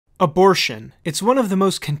Abortion. It's one of the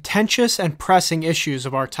most contentious and pressing issues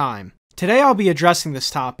of our time. Today I'll be addressing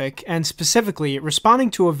this topic, and specifically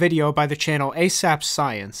responding to a video by the channel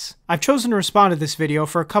AsapSCIENCE. I've chosen to respond to this video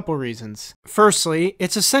for a couple reasons. Firstly,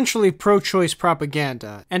 it's essentially pro-choice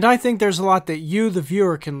propaganda, and I think there's a lot that you, the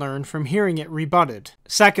viewer, can learn from hearing it rebutted.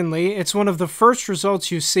 Secondly, it's one of the first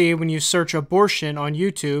results you see when you search abortion on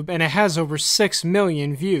YouTube, and it has over 6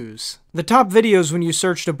 million views. The top videos when you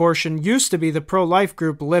searched abortion used to be the pro-life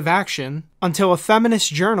group Live Action, until a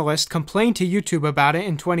feminist journalist complained to YouTube about it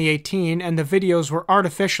in 2018 and the videos were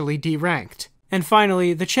artificially deranked. And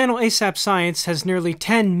finally, the channel AsapSCIENCE has nearly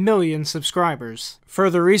 10 million subscribers.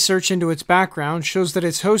 Further research into its background shows that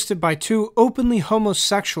it's hosted by two openly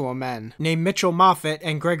homosexual men, named Mitchell Moffat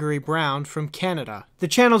and Gregory Brown, from Canada. The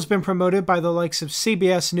channel's been promoted by the likes of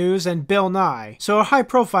CBS News and Bill Nye, so a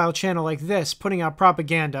high-profile channel like this putting out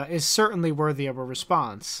propaganda is certainly worthy of a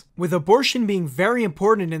response. With abortion being very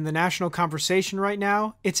important in the national conversation right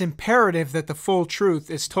now, it's imperative that the full truth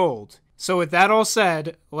is told. So with that all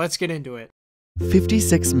said, let's get into it.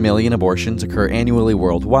 56 million abortions occur annually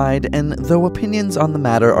worldwide, and though opinions on the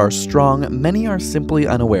matter are strong, many are simply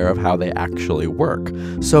unaware of how they actually work.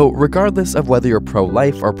 So regardless of whether you're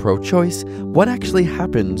pro-life or pro-choice, what actually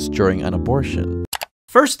happens during an abortion?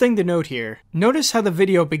 First thing to note here, notice how the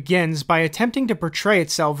video begins by attempting to portray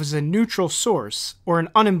itself as a neutral source, or an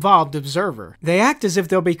uninvolved observer. They act as if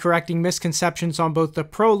they'll be correcting misconceptions on both the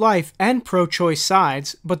pro-life and pro-choice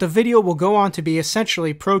sides, but the video will go on to be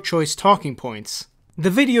essentially pro-choice talking points. The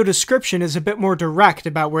video description is a bit more direct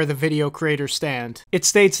about where the video creators stand. It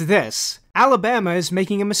states this: Alabama is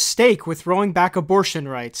making a mistake with rolling back abortion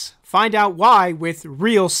rights. Find out why with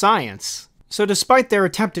real science. So despite their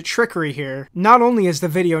attempt at trickery here, not only is the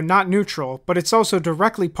video not neutral, but it's also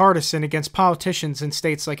directly partisan against politicians in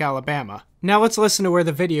states like Alabama. Now let's listen to where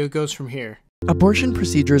the video goes from here. Abortion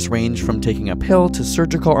procedures range from taking a pill to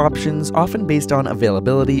surgical options, often based on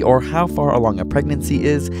availability or how far along a pregnancy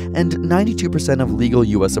is, and 92% of legal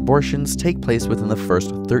US abortions take place within the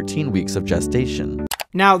first 13 weeks of gestation.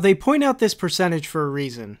 Now, they point out this percentage for a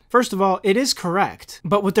reason. First of all, it is correct,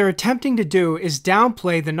 but what they're attempting to do is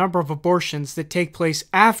downplay the number of abortions that take place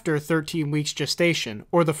after 13 weeks gestation,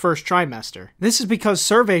 or the first trimester. This is because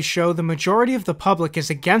surveys show the majority of the public is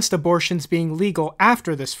against abortions being legal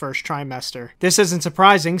after this first trimester. This isn't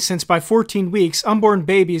surprising, since by 14 weeks, unborn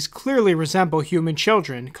babies clearly resemble human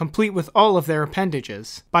children, complete with all of their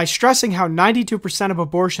appendages. By stressing how 92% of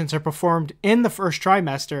abortions are performed in the first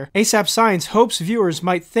trimester, AsapSCIENCE hopes viewers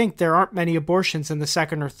might think there aren't many abortions in the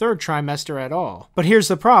second or third trimester at all. But here's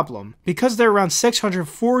the problem. Because there are around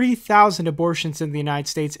 640,000 abortions in the United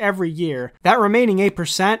States every year, that remaining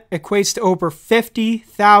 8% equates to over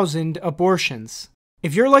 50,000 abortions.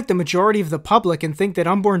 If you're like the majority of the public and think that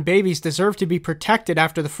unborn babies deserve to be protected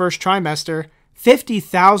after the first trimester,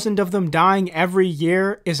 50,000 of them dying every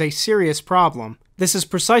year is a serious problem. This is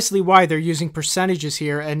precisely why they're using percentages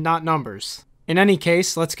here and not numbers. In any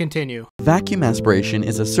case, let's continue. Vacuum aspiration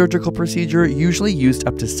is a surgical procedure usually used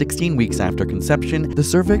up to 16 weeks after conception. The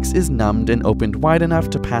cervix is numbed and opened wide enough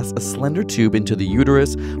to pass a slender tube into the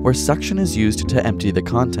uterus, where suction is used to empty the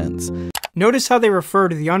contents. Notice how they refer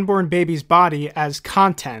to the unborn baby's body as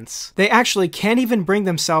contents. They actually can't even bring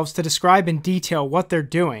themselves to describe in detail what they're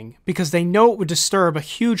doing, because they know it would disturb a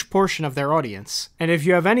huge portion of their audience. And if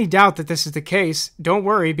you have any doubt that this is the case, don't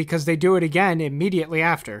worry, because they do it again immediately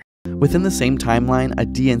after. Within the same timeline, a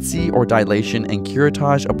DNC or dilation and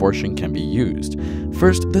curettage abortion can be used.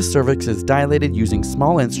 First, the cervix is dilated using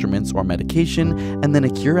small instruments or medication, and then a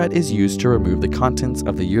curette is used to remove the contents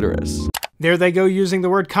of the uterus. There they go using the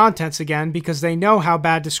word contents again, because they know how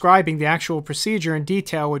bad describing the actual procedure in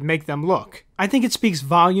detail would make them look. I think it speaks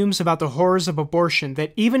volumes about the horrors of abortion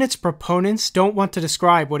that even its proponents don't want to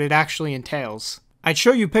describe what it actually entails. I'd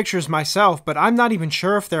show you pictures myself, but I'm not even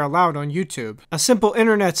sure if they're allowed on YouTube. A simple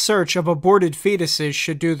internet search of aborted fetuses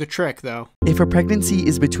should do the trick, though. If a pregnancy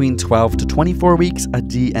is between 12 to 24 weeks, a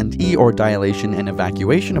D&E or dilation and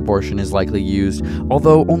evacuation abortion is likely used,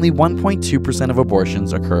 although only 1.2% of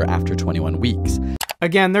abortions occur after 21 weeks.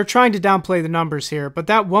 Again, they're trying to downplay the numbers here, but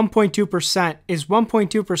that 1.2% is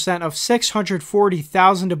 1.2% of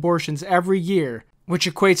 640,000 abortions every year, which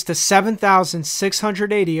equates to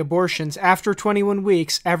 7,680 abortions after 21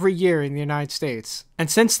 weeks every year in the United States. And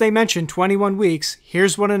since they mentioned 21 weeks,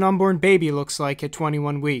 here's what an unborn baby looks like at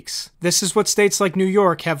 21 weeks. This is what states like New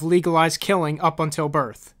York have legalized killing up until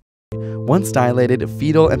birth. Once dilated,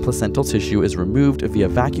 fetal and placental tissue is removed via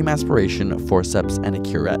vacuum aspiration, forceps, and a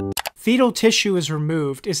curette. fetal tissue is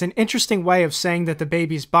removed is an interesting way of saying that the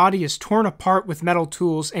baby's body is torn apart with metal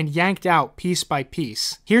tools and yanked out piece by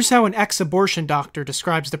piece. Here's how an ex-abortion doctor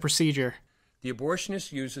describes the procedure. The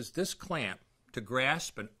abortionist uses this clamp to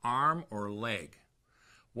grasp an arm or leg.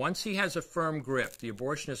 Once he has a firm grip, the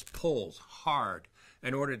abortionist pulls hard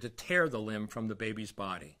in order to tear the limb from the baby's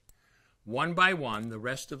body. One by one, the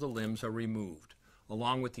rest of the limbs are removed,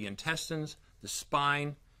 along with the intestines, the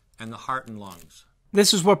spine, and the heart and lungs.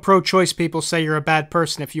 This is what pro-choice people say you're a bad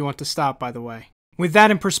person if you want to stop, by the way. With that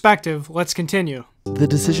in perspective, let's continue. The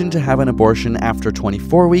decision to have an abortion after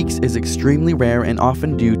 24 weeks is extremely rare and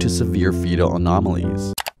often due to severe fetal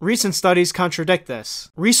anomalies. Recent studies contradict this.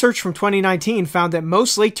 Research from 2019 found that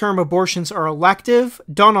most late-term abortions are elective,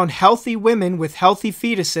 done on healthy women with healthy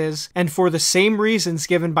fetuses, and for the same reasons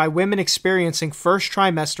given by women experiencing first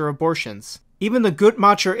trimester abortions. Even the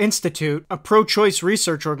Guttmacher Institute, a pro-choice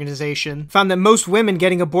research organization, found that most women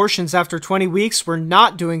getting abortions after 20 weeks were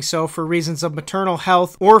not doing so for reasons of maternal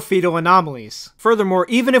health or fetal anomalies. Furthermore,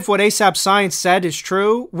 even if what AsapSCIENCE said is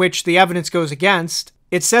true, which the evidence goes against,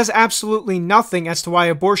 it says absolutely nothing as to why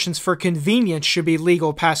abortions for convenience should be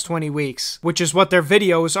legal past 20 weeks, which is what their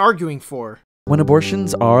video is arguing for. When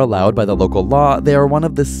abortions are allowed by the local law, they are one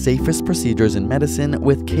of the safest procedures in medicine,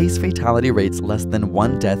 with case fatality rates less than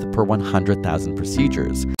 1 death per 100,000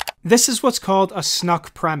 procedures. This is what's called a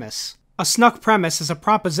snuck premise. A snuck premise is a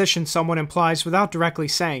proposition someone implies without directly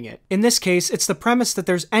saying it. In this case, it's the premise that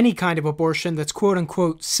there's any kind of abortion that's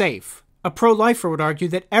quote-unquote safe. A pro-lifer would argue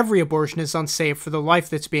that every abortion is unsafe for the life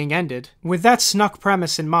that's being ended. With that snuck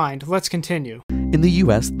premise in mind, let's continue. In the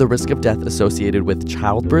US, the risk of death associated with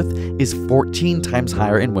childbirth is 14 times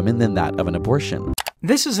higher in women than that of an abortion.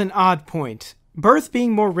 This is an odd point. Birth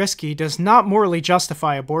being more risky does not morally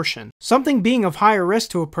justify abortion. Something being of higher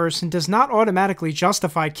risk to a person does not automatically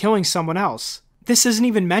justify killing someone else. This isn't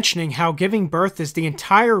even mentioning how giving birth is the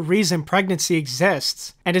entire reason pregnancy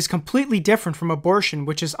exists, and is completely different from abortion,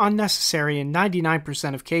 which is unnecessary in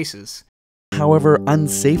 99% of cases. However,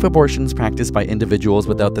 unsafe abortions practiced by individuals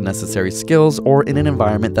without the necessary skills or in an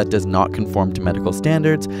environment that does not conform to medical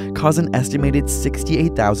standards cause an estimated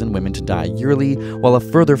 68,000 women to die yearly, while a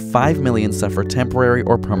further 5 million suffer temporary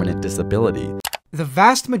or permanent disability. The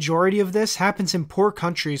vast majority of this happens in poor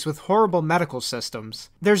countries with horrible medical systems.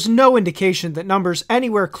 There's no indication that numbers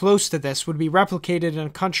anywhere close to this would be replicated in a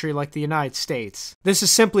country like the United States. This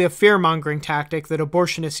is simply a fear-mongering tactic that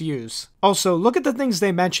abortionists use. Also, look at the things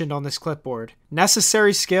they mentioned on this clipboard.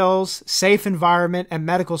 Necessary skills, safe environment, and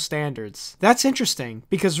medical standards. That's interesting,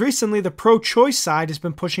 because recently the pro-choice side has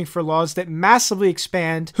been pushing for laws that massively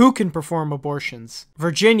expand who can perform abortions.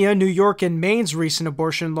 Virginia, New York, and Maine's recent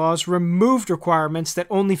abortion laws removed requirements that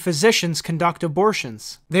only physicians conduct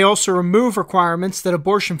abortions. They also remove requirements that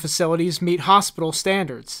abortion facilities meet hospital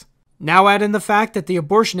standards. Now add in the fact that the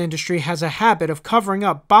abortion industry has a habit of covering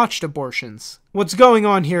up botched abortions. What's going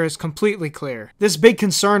on here is completely clear. This big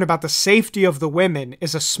concern about the safety of the women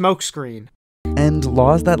is a smokescreen. And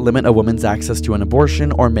laws that limit a woman's access to an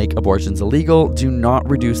abortion or make abortions illegal do not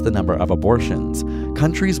reduce the number of abortions.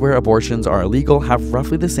 Countries where abortions are illegal have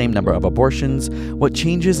roughly the same number of abortions. What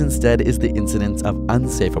changes instead is the incidence of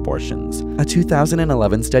unsafe abortions. A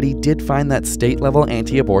 2011 study did find that state-level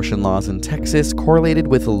anti-abortion laws in Texas correlated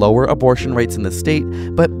with lower abortion rates in the state,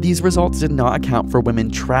 but these results did not account for women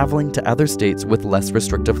traveling to other states with less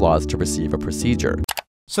restrictive laws to receive a procedure.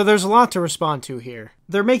 So there's a lot to respond to here.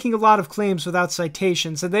 They're making a lot of claims without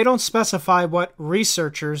citations, and they don't specify what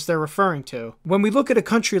researchers they're referring to. When we look at a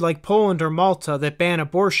country like Poland or Malta that ban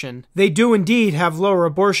abortion, they do indeed have lower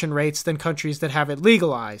abortion rates than countries that have it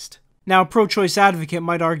legalized. Now, a pro-choice advocate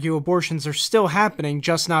might argue abortions are still happening,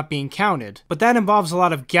 just not being counted. But that involves a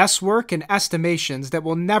lot of guesswork and estimations that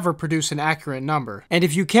will never produce an accurate number. And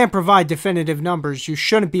if you can't provide definitive numbers, you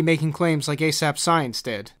shouldn't be making claims like AsapSCIENCE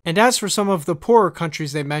did. And as for some of the poorer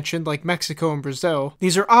countries they mentioned, like Mexico and Brazil,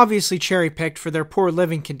 these are obviously cherry-picked for their poor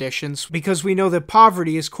living conditions, because we know that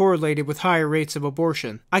poverty is correlated with higher rates of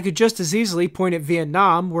abortion. I could just as easily point at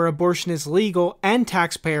Vietnam, where abortion is legal and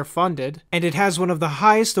taxpayer-funded, and it has one of the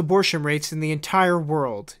highest abortion rates in the entire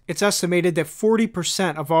world. It's estimated that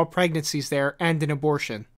 40% of all pregnancies there end in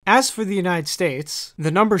abortion. As for the United States, the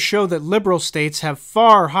numbers show that liberal states have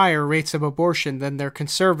far higher rates of abortion than their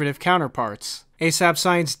conservative counterparts.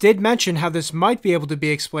 AsapSCIENCE did mention how this might be able to be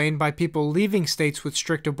explained by people leaving states with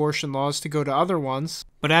strict abortion laws to go to other ones,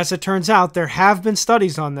 but as it turns out, there have been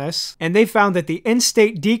studies on this, and they found that the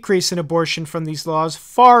in-state decrease in abortion from these laws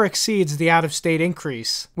far exceeds the out-of-state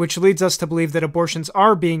increase, which leads us to believe that abortions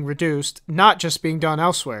are being reduced, not just being done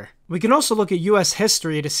elsewhere. We can also look at US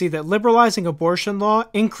history to see that liberalizing abortion law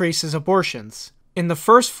increases abortions. In the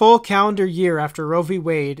first full calendar year after Roe v.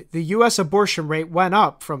 Wade, the U.S. abortion rate went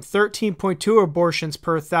up from 13.2 abortions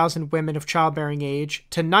per 1,000 women of childbearing age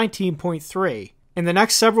to 19.3. In the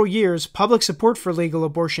next several years, public support for legal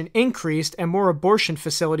abortion increased and more abortion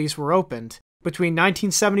facilities were opened. Between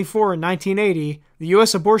 1974 and 1980, the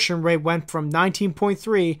U.S. abortion rate went from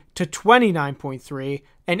 19.3 to 29.3,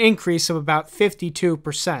 an increase of about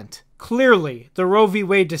 52%. Clearly, the Roe v.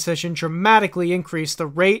 Wade decision dramatically increased the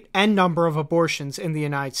rate and number of abortions in the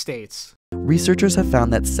United States. Researchers have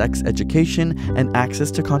found that sex education and access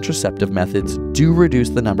to contraceptive methods do reduce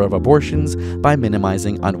the number of abortions by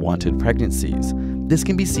minimizing unwanted pregnancies. This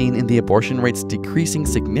can be seen in the abortion rates decreasing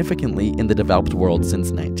significantly in the developed world since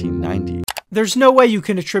 1990. There's no way you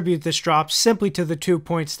can attribute this drop simply to the 2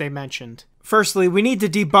 points they mentioned. Firstly, we need to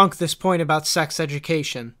debunk this point about sex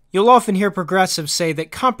education. You'll often hear progressives say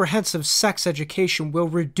that comprehensive sex education will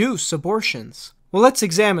reduce abortions. Well, let's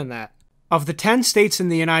examine that. Of the 10 states in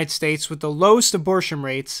the United States with the lowest abortion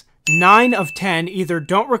rates, 9 of 10 either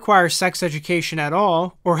don't require sex education at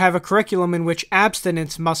all or have a curriculum in which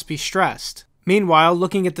abstinence must be stressed. Meanwhile,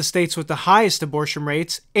 looking at the states with the highest abortion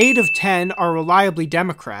rates, 8 of 10 are reliably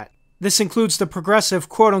Democrat. This includes the progressive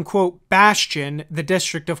quote-unquote bastion, the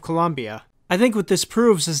District of Columbia. I think what this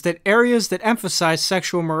proves is that areas that emphasize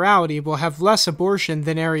sexual morality will have less abortion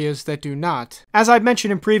than areas that do not. As I've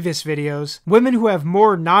mentioned in previous videos, women who have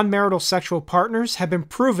more non-marital sexual partners have been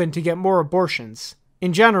proven to get more abortions.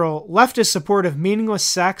 In general, leftist support of meaningless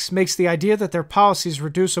sex makes the idea that their policies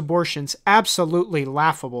reduce abortions absolutely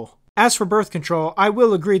laughable. As for birth control, I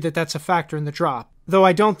will agree that that's a factor in the drop, though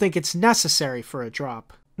I don't think it's necessary for a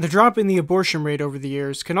drop. The drop in the abortion rate over the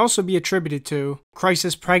years can also be attributed to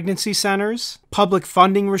crisis pregnancy centers, public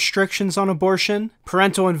funding restrictions on abortion,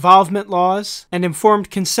 parental involvement laws, and informed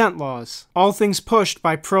consent laws, all things pushed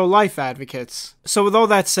by pro-life advocates. So with all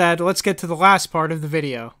that said, let's get to the last part of the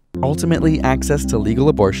video. Ultimately, access to legal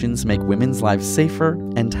abortions make women's lives safer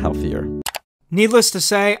and healthier. Needless to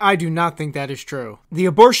say, I do not think that is true. The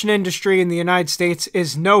abortion industry in the United States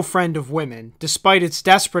is no friend of women, despite its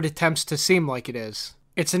desperate attempts to seem like it is.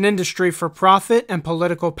 It's an industry for profit and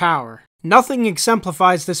political power. Nothing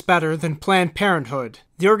exemplifies this better than Planned Parenthood.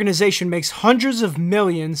 The organization makes hundreds of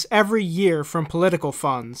millions every year from political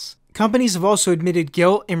funds. Companies have also admitted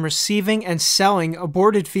guilt in receiving and selling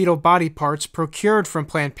aborted fetal body parts procured from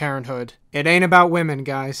Planned Parenthood. It ain't about women,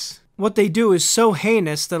 guys. What they do is so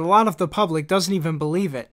heinous that a lot of the public doesn't even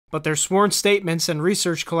believe it. But their sworn statements and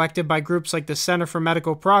research collected by groups like the Center for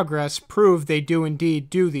Medical Progress prove they do indeed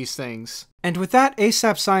do these things. And with that,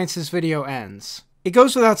 AsapSCIENCE's video ends. It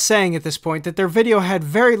goes without saying at this point that their video had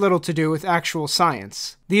very little to do with actual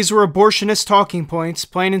science. These were abortionist talking points,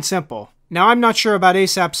 plain and simple. Now, I'm not sure about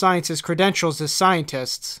AsapSCIENCE's credentials as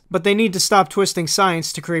scientists, but they need to stop twisting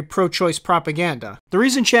science to create pro-choice propaganda. The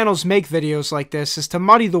reason channels make videos like this is to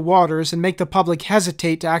muddy the waters and make the public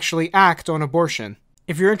hesitate to actually act on abortion.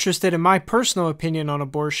 If you're interested in my personal opinion on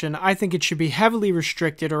abortion, I think it should be heavily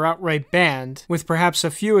restricted or outright banned, with perhaps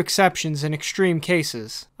a few exceptions in extreme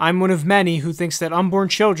cases. I'm one of many who thinks that unborn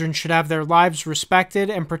children should have their lives respected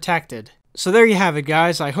and protected. So there you have it,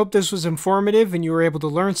 guys. I hope this was informative and you were able to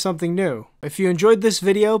learn something new. If you enjoyed this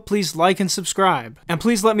video, please like and subscribe. And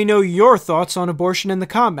please let me know your thoughts on abortion in the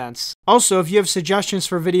comments. Also, if you have suggestions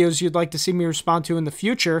for videos you'd like to see me respond to in the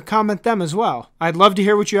future, comment them as well. I'd love to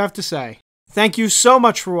hear what you have to say. Thank you so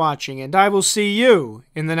much for watching, and I will see you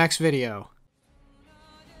in the next video.